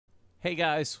Hey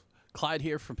guys, Clyde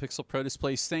here from Pixel Pro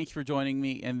Displays. Thank you for joining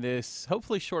me in this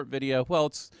hopefully short video. Well,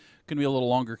 it's going to be a little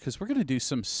longer because we're going to do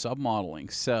some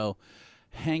submodeling. So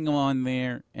hang on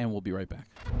there and we'll be right back.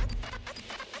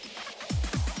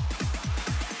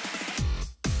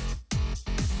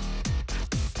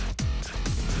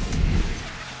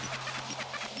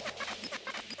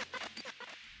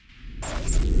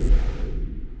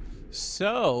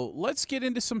 So let's get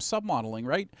into some submodeling,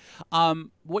 right?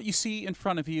 What you see in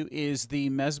front of you is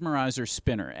the Mesmerizer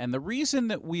spinner. And the reason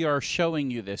that we are showing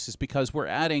you this is because we're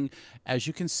adding, as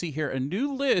you can see here, a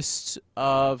new list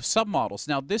of submodels.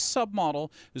 Now, this submodel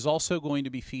is also going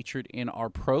to be featured in our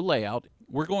Pro layout.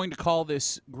 We're going to call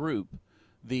this group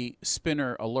the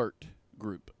Spinner Alert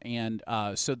group. And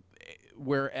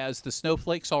whereas the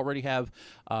snowflakes already have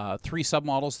 3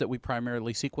 submodels that we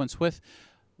primarily sequence with,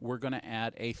 we're going to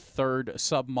add a third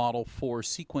submodel for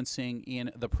sequencing in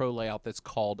the Pro layout that's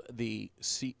called the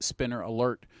Spinner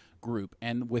Alert group.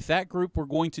 And with that group, we're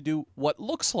going to do what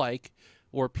looks like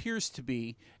or appears to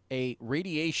be a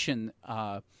radiation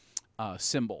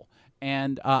symbol.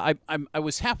 And I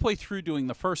was halfway through doing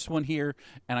the first one here,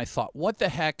 and I thought, what the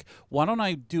heck? Why don't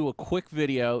I do a quick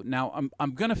video? Now,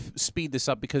 I'm going to speed this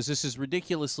up because this is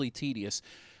ridiculously tedious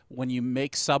when you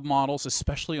make submodels,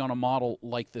 especially on a model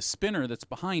like the spinner that's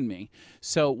behind me.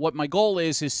 So what my goal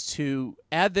is to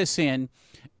add this in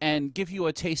and give you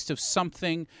a taste of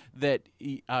something that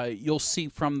you'll see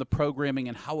from the programming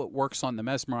and how it works on the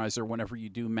Mesmerizer whenever you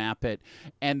do map it.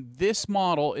 And this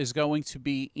model is going to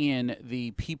be in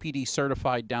the PPD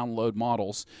certified download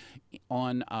models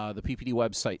on the PPD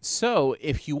website. So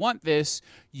if you want this,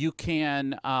 you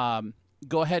can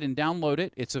go ahead and download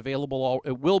it. It's available.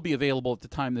 It will be available at the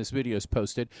time this video is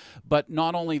posted. But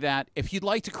not only that, if you'd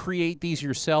like to create these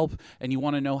yourself and you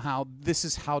want to know how, this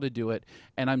is how to do it.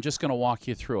 And I'm just going to walk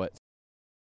you through it.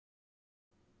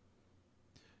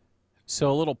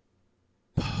 So a little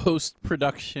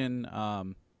post-production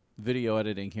video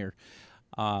editing here.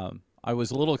 I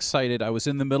was a little excited. I was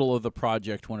in the middle of the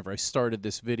project whenever I started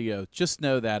this video. Just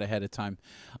know that ahead of time.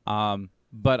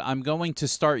 But I'm going to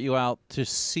start you out to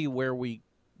see where we're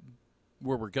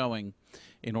going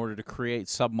in order to create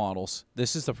submodels.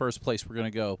 This is the first place we're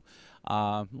going to go.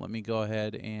 Let me go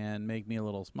ahead and make me a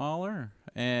little smaller.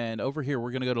 And over here,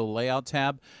 we're going to go to the Layout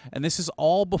tab. And this is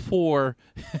all before...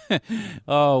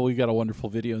 oh, we got a wonderful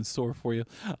video in store for you.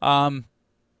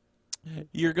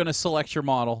 You're going to select your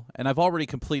model. And I've already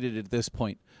completed it at this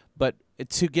point. But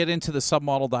to get into the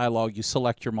submodel dialog, you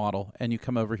select your model, and you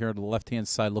come over here to the left-hand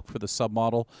side, look for the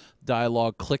submodel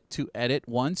dialog, click to edit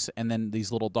once, and then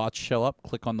these little dots show up.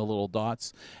 Click on the little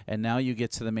dots, and now you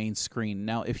get to the main screen.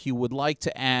 Now, if you would like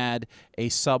to add a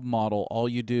submodel, all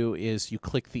you do is you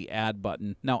click the Add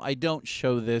button. Now, I don't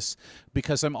show this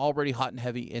because I'm already hot and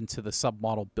heavy into the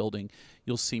submodel building.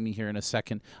 You'll see me here in a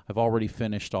second. I've already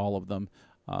finished all of them,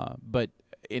 but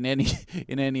in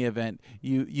any event,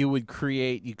 you would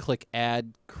create, you click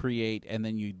Add, Create, and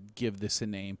then you give this a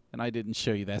name. And I didn't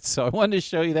show you that, so I wanted to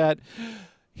show you that.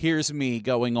 Here's me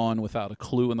going on without a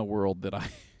clue in the world that I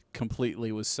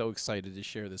completely was so excited to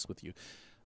share this with you.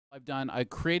 I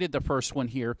created the first one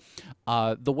here.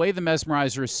 The way the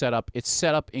Mesmerizer is set up, it's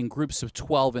set up in groups of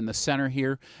 12 in the center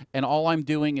here. And all I'm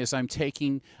doing is I'm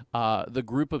taking the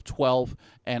group of 12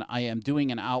 and I am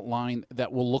doing an outline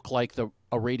that will look like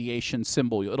a radiation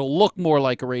symbol. It'll look more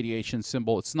like a radiation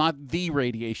symbol. It's not the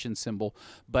radiation symbol,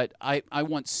 but I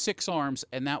want 6 arms,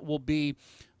 and that will be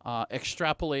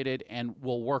extrapolated and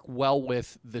will work well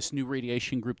with this new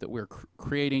radiation group that we're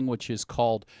creating, which is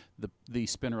called the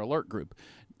Spinner Alert group.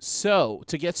 So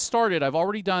to get started, I've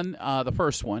already done the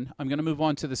first one. I'm going to move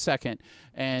on to the second,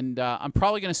 and I'm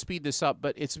probably going to speed this up,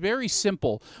 but it's very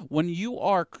simple. When you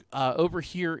are over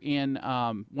here in,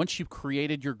 once you've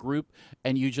created your group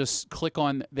and you just click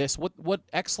on this, what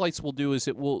xLights will do is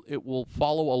it will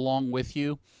follow along with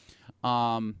you.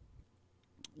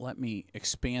 Let me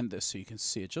expand this so you can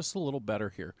see it just a little better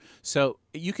here. So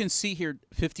you can see here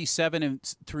 57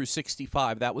 through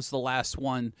 65. That was the last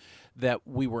one that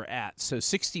we were at. So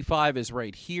 65 is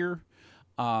right here.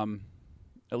 At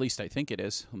least I think it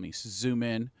is. Let me zoom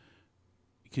in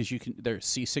because you can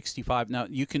see 65. Now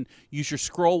you can use your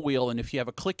scroll wheel, and if you have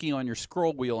a clicky on your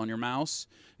scroll wheel on your mouse,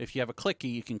 if you have a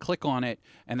clicky, you can click on it,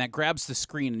 and that grabs the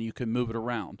screen, and you can move it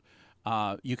around.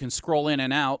 You can scroll in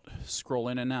and out,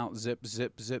 zip,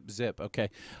 zip, zip, zip. Okay,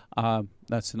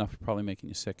 that's enough for probably making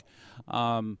you sick.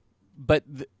 But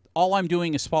all I'm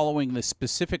doing is following the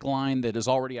specific line that is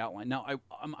already outlined. Now,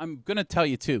 I'm going to tell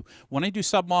you, too, when I do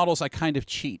submodels, I kind of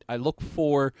cheat. I look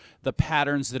for the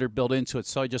patterns that are built into it.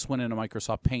 So I just went into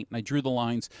Microsoft Paint, and I drew the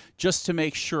lines just to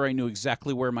make sure I knew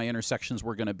exactly where my intersections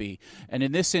were going to be. And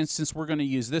in this instance, we're going to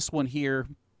use this one here.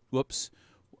 Whoops.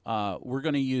 We're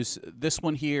going to use this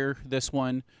one here, this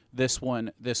one, this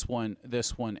one, this one,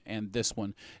 this one, and this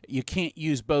one. You can't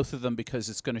use both of them because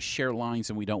it's going to share lines,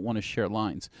 and we don't want to share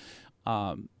lines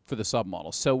for the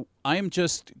submodel. So I am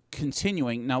just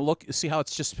continuing. Now look, see how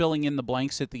it's just filling in the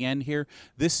blanks at the end here?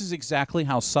 This is exactly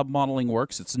how submodeling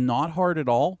works. It's not hard at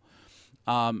all.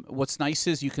 What's nice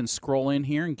is you can scroll in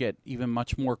here and get even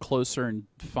much more closer and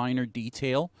finer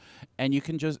detail. And you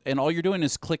can just, and all you're doing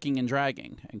is clicking and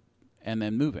dragging and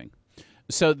then moving.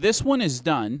 So this one is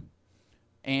done,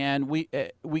 and we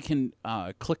can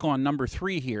click on number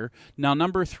 3 here. Now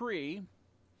number 3,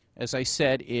 as I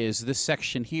said, is this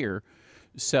section here.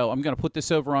 So I'm going to put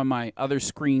this over on my other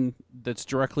screen that's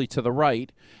directly to the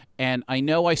right, and I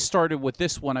know I started with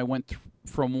this one. I went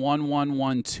from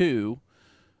 1112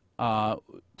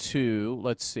 to,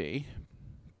 let's see,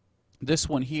 this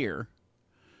one here.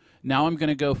 Now I'm going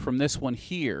to go from this one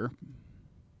here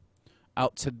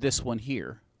out to this one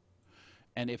here.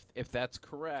 And if that's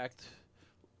correct,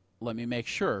 let me make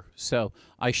sure. So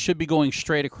I should be going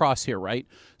straight across here, right?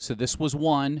 So this was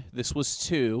 1, this was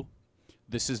 2,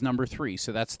 this is number 3.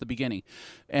 So that's the beginning.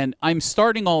 And I'm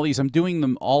starting all these, I'm doing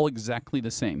them all exactly the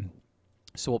same.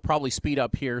 So we'll probably speed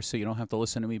up here so you don't have to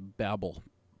listen to me babble.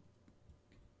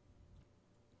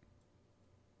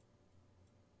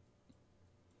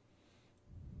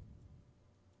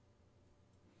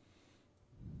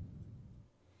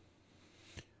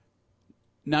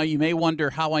 Now you may wonder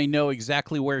how I know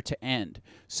exactly where to end.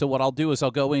 So what I'll do is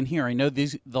I'll go in here. I know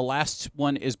the last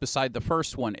one is beside the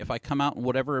first one. If I come out and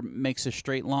whatever makes a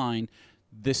straight line,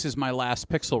 this is my last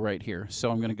pixel right here.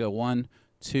 So I'm going to go 1,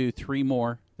 2, 3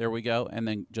 more. There we go. And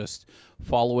then just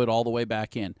follow it all the way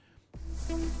back in.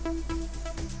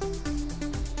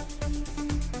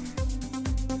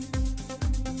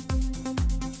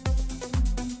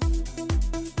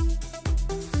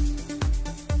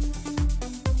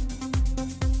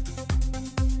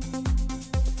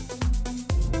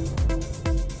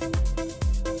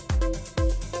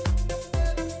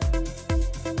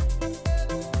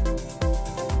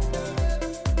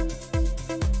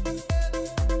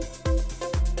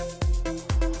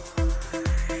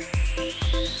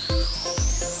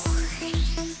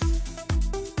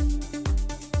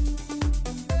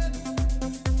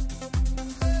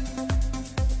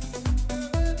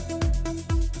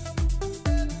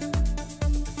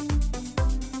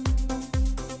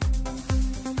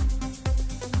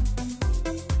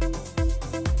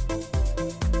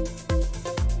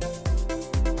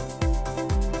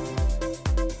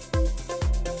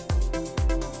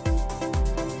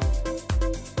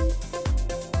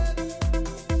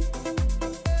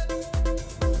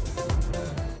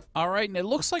 All right, and it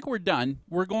looks like we're done.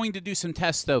 We're going to do some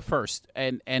tests though first,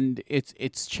 and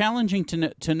it's challenging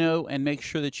to know and make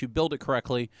sure that you build it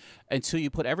correctly until you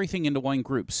put everything into one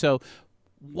group. So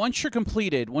once you're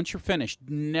completed, once you're finished,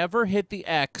 never hit the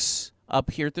X up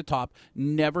here at the top.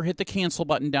 Never hit the cancel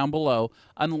button down below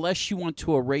unless you want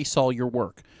to erase all your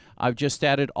work. I've just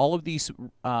added all of these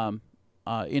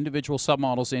individual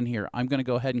submodels in here. I'm going to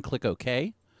go ahead and click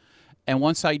OK. And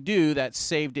once I do, that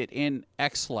saved it in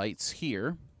xLights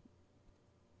here.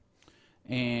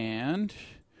 And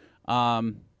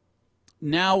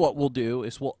now what we'll do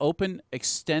is we'll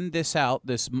extend this out,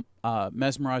 this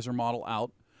Mesmerizer model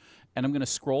out, and I'm going to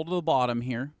scroll to the bottom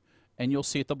here, and you'll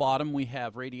see at the bottom we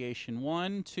have radiation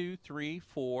 1, 2, 3,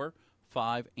 4,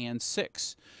 5, and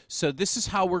 6. So this is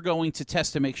how we're going to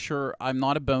test to make sure I'm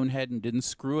not a bonehead and didn't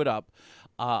screw it up.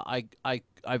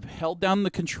 I've held down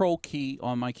the control key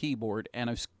on my keyboard, and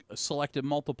I've selected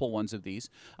multiple ones of these.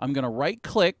 I'm going to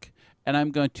right-click, and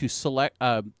I'm going to select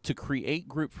to create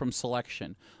group from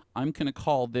selection. I'm going to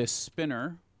call this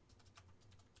spinner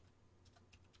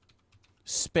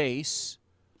space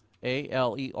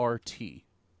ALERT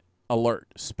alert,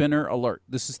 spinner alert.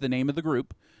 This is the name of the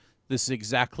group. This is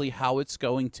exactly how it's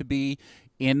going to be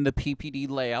in the PPD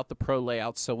layout, the Pro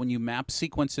layout. So when you map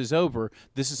sequences over,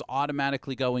 this is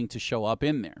automatically going to show up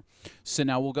in there. So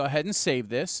now we'll go ahead and save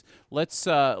this. Let's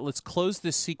close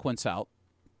this sequence out.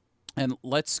 And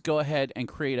let's go ahead and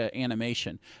create an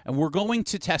animation. And we're going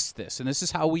to test this, and this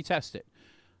is how we test it.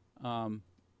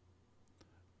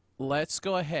 Let's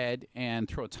go ahead and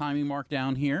throw a timing mark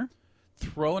down here.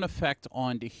 throw an effect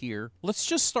onto here. Let's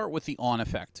just start with the on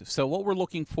effect. So what we're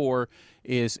looking for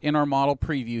is in our model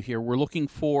preview here, we're looking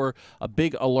for a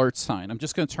big alert sign. I'm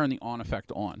just going to turn the on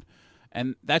effect on,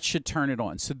 and that should turn it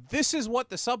on. So this is what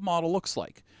the submodel looks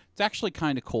like. It's actually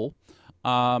kind of cool.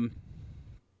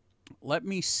 Let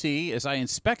me see, as I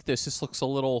inspect this, this looks a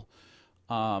little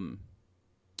odd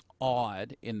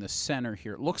in the center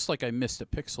here. It looks like I missed a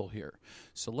pixel here.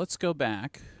 So let's go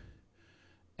back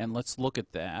and let's look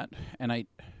at that. And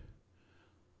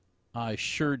I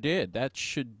sure did. That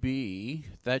shouldn't be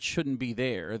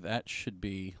there. That should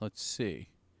be, let's see.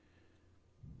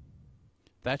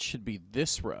 That should be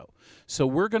this row. So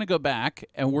we're going to go back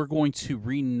and we're going to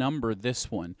renumber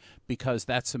this one because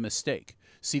that's a mistake.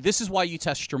 See, this is why you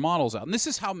test your models out. And this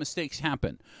is how mistakes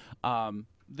happen.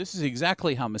 This is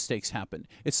exactly how mistakes happen.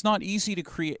 It's not easy to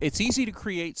create. It's easy to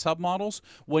create submodels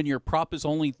when your prop is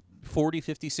only 40,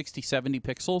 50, 60, 70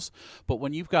 pixels. But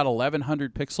when you've got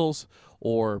 1,100 pixels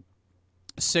or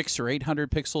 600 or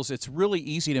 800 pixels, it's really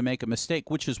easy to make a mistake,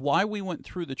 which is why we went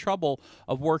through the trouble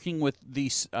of working with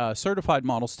these certified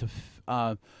models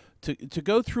to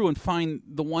go through and find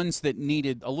the ones that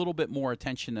needed a little bit more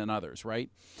attention than others, right?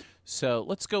 So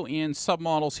let's go in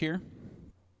submodels here.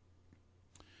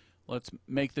 Let's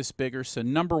make this bigger. So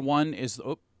number one is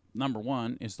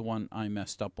the one I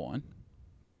messed up on.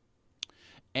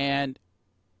 And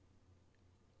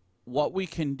what we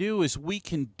can do is we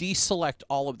can deselect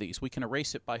all of these. We can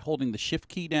erase it by holding the Shift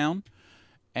key down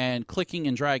and clicking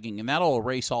and dragging, and that'll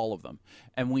erase all of them.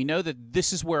 And we know that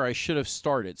this is where I should have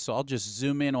started, so I'll just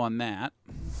zoom in on that.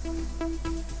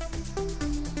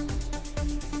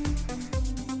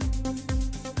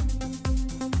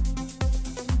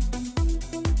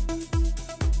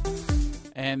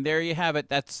 And there you have it.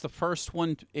 That's the first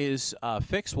one is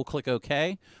fixed. We'll click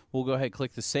OK. We'll go ahead and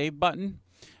click the Save button.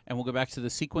 And we'll go back to the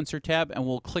Sequencer tab, and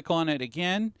we'll click on it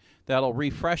again. That'll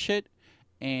refresh it.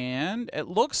 And it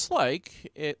looks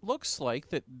like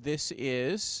that this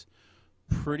is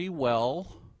pretty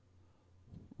well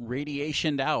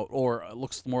radiationed out, or it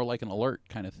looks more like an alert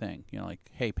kind of thing. You know, like,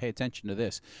 hey, pay attention to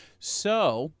this.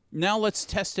 So now let's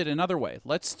test it another way.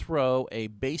 Let's throw a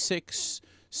basic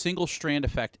single strand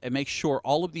effect and make sure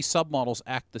all of these submodels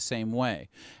act the same way.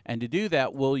 And to do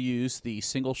that, we'll use the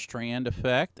single strand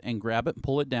effect and grab it and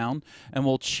pull it down, and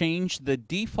we'll change the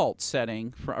default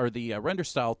setting or the render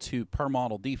style to per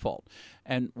model default.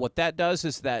 And what that does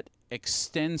is that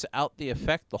extends out the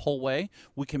effect the whole way.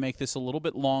 We can make this a little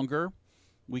bit longer.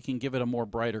 We can give it a more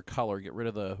brighter color, get rid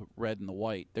of the red and the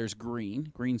white. There's green.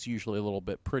 Green's usually a little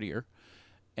bit prettier.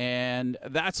 And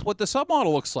that's what the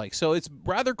submodel looks like. So it's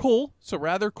rather cool. It's a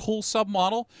rather cool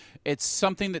submodel. It's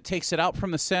something that takes it out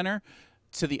from the center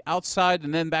to the outside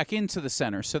and then back into the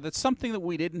center. So that's something that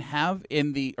we didn't have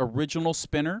in the original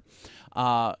spinner.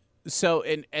 So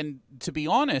to be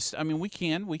honest, I mean, we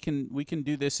can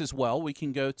do this as well. We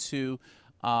can go to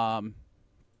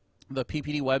the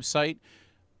PPD website.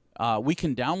 We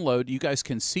can download. You guys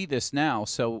can see this now.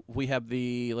 So we have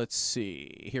the, let's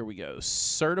see, here we go,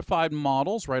 certified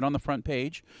models right on the front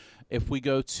page. If we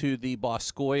go to the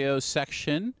Boscoyo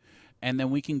section, and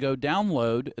then we can go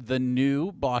download the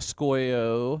new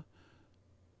Boscoyo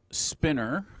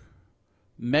spinner,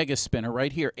 mega spinner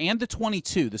right here, and the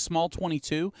 22, the small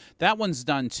 22. That one's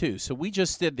done too. So we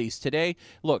just did these today.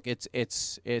 Look, it's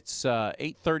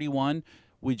 8:31.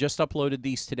 We just uploaded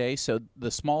these today. So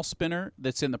the small spinner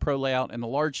that's in the Pro layout and the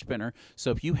large spinner. So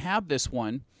if you have this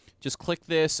one, just click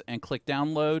this and click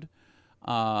download.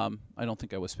 I don't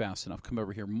think I was fast enough. Come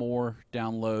over here, more,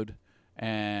 download,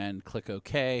 and click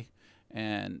OK.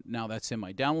 And now that's in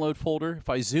my download folder. If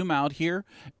I zoom out here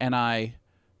and I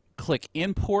click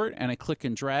import and I click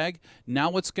and drag,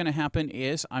 now what's going to happen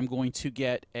is I'm going to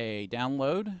get a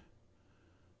download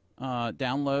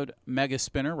mega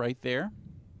spinner right there.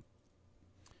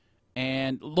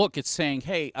 And look, it's saying,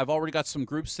 hey, I've already got some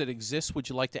groups that exist. Would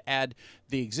you like to add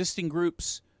the existing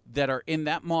groups that are in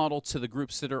that model to the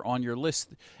groups that are on your list?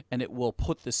 And it will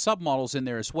put the submodels in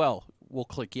there as well. We'll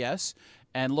click yes.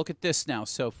 And look at this now.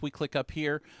 So if we click up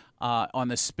here on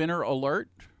the spinner alert,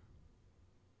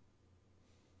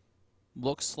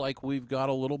 looks like we've got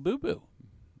a little boo-boo.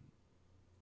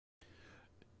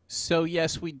 So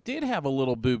yes, we did have a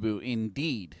little boo-boo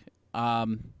indeed.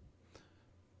 But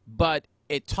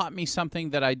it taught me something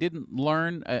that I didn't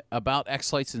learn about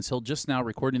xLights until just now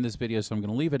recording this video, so I'm going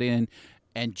to leave it in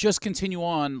and just continue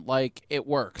on like it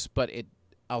works, but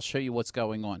I'll show you what's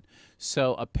going on.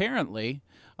 So apparently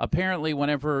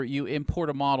whenever you import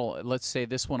a model, let's say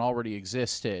this one already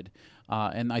existed,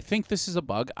 and I think this is a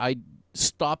bug. I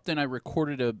stopped and I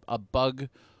recorded a bug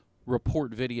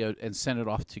report video and send it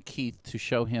off to Keith to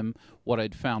show him what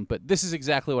I'd found. But this is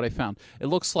exactly what I found. It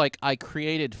looks like I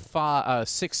created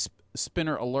 6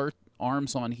 spinner alert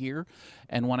arms on here,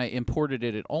 and when I imported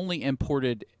it, it only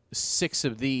imported 6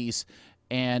 of these,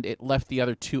 and it left the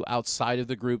other 2 outside of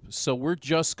the group. So we're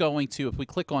just going to, if we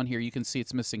click on here, you can see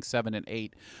it's missing 7 and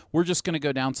 8. We're just going to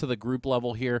go down to the group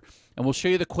level here, and we'll show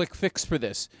you the quick fix for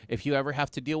this if you ever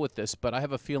have to deal with this. But I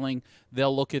have a feeling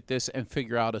they'll look at this and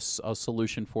figure out a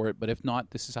solution for it. But if not,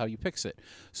 this is how you fix it.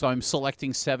 So I'm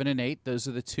selecting 7 and 8. Those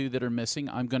are the 2 that are missing.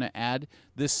 I'm going to add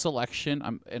this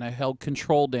selection, and I held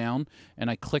Control down, and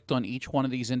I clicked on each one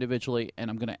of these individually, and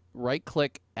I'm going to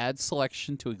right-click, add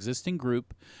selection to existing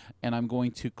group, and I'm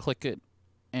going to click it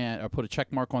and or put a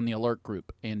check mark on the alert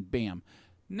group, and bam.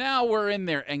 Now we're in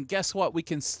there, and guess what? We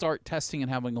can start testing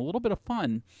and having a little bit of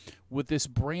fun with this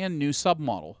brand new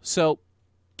submodel. So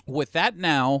with that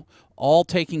now all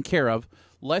taken care of,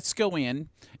 let's go in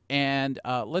and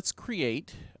let's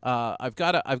create. I've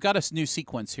got a new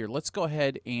sequence here. Let's go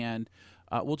ahead and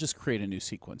we'll just create a new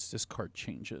sequence. Discard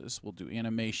changes. We'll do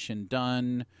animation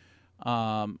done.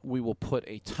 We will put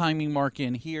a timing mark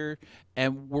in here,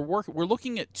 and we're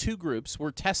looking at 2 groups.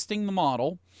 We're testing the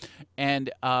model,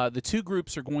 and the 2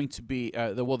 groups are going to be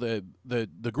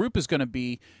the group is going to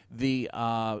be the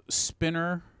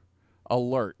spinner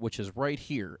alert, which is right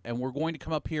here, and we're going to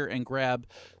come up here and grab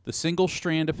the single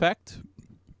strand effect,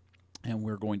 and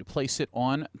we're going to place it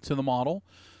on to the model.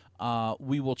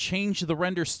 We will change the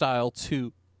render style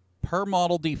to per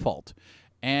model default,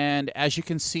 and as you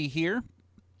can see here,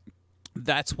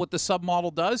 that's what the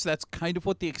submodel does. That's kind of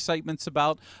what the excitement's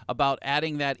about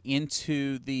adding that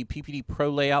into the PPD Pro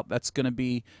layout. That's going to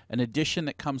be an addition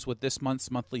that comes with this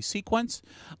month's monthly sequence.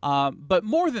 But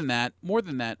more than that,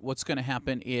 what's going to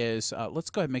happen is, let's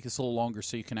go ahead and make this a little longer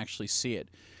so you can actually see it.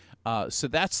 So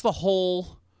that's the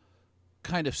whole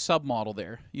kind of submodel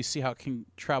there. You see how it can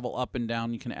travel up and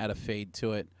down. You can add a fade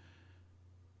to it,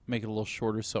 make it a little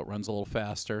shorter so it runs a little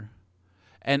faster.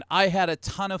 And I had a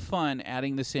ton of fun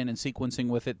adding this in and sequencing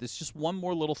with it. There's just one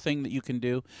more little thing that you can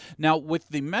do. Now, with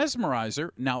the Mesmerizer,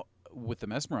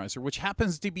 which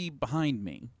happens to be behind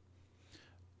me,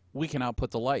 we can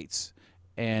output the lights.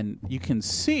 And you can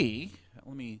see,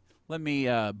 let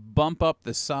me bump up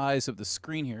the size of the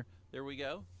screen here. There we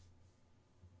go.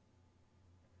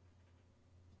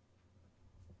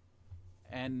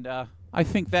 And I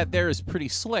think that there is pretty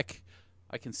slick.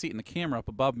 I can see it in the camera up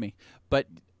above me. But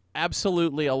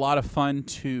absolutely a lot of fun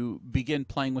to begin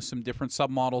playing with some different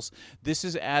submodels. This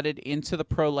is added into the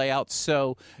Pro layout,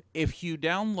 so if you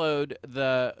download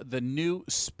the new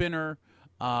spinner,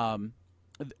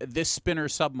 this spinner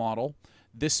submodel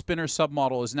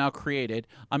is now created.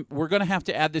 We're going to have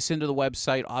to add this into the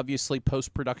website. Obviously,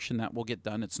 post-production that will get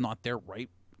done. It's not there right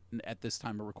at this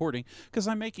time of recording because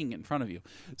I'm making it in front of you.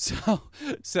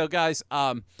 So guys,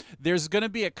 there's going to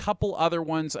be a couple other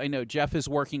ones. I know Jeff is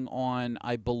working on.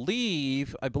 I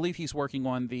believe he's working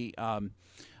on the.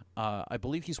 I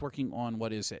believe he's working on,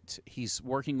 what is it? He's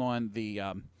working on the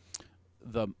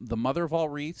Mother of All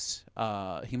Wreaths.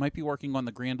 He might be working on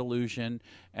the Grand Illusion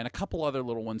and a couple other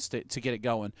little ones to get it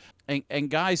going. And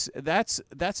guys, that's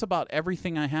about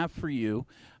everything I have for you,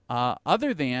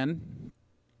 other than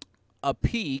a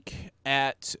peek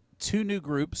at 2 new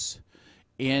groups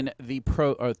in the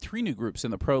Pro, or 3 new groups in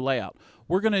the Pro layout.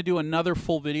 We're going to do another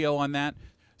full video on that.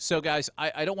 So guys,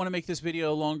 I don't want to make this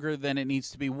video longer than it needs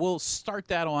to be. We'll start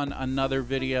that on another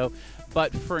video.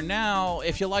 But for now,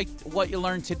 if you liked what you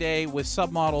learned today with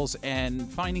submodels and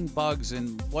finding bugs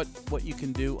and what you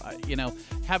can do, you know,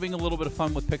 having a little bit of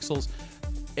fun with pixels,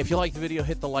 if you like the video,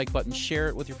 hit the like button, share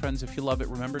it with your friends if you love it.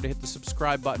 Remember to hit the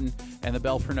subscribe button and the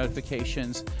bell for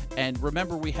notifications. And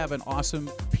remember, we have an awesome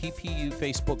PPU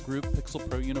Facebook group, Pixel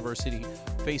Pro University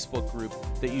Facebook group,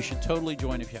 that you should totally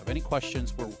join if you have any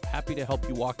questions. We're happy to help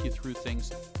you walk you through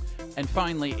things. And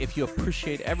finally, if you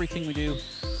appreciate everything we do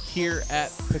here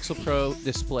at Pixel Pro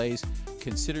Displays,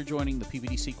 consider joining the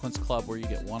PPD Sequence Club, where you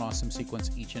get one awesome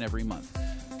sequence each and every month.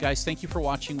 Guys, thank you for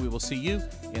watching. We will see you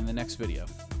in the next video.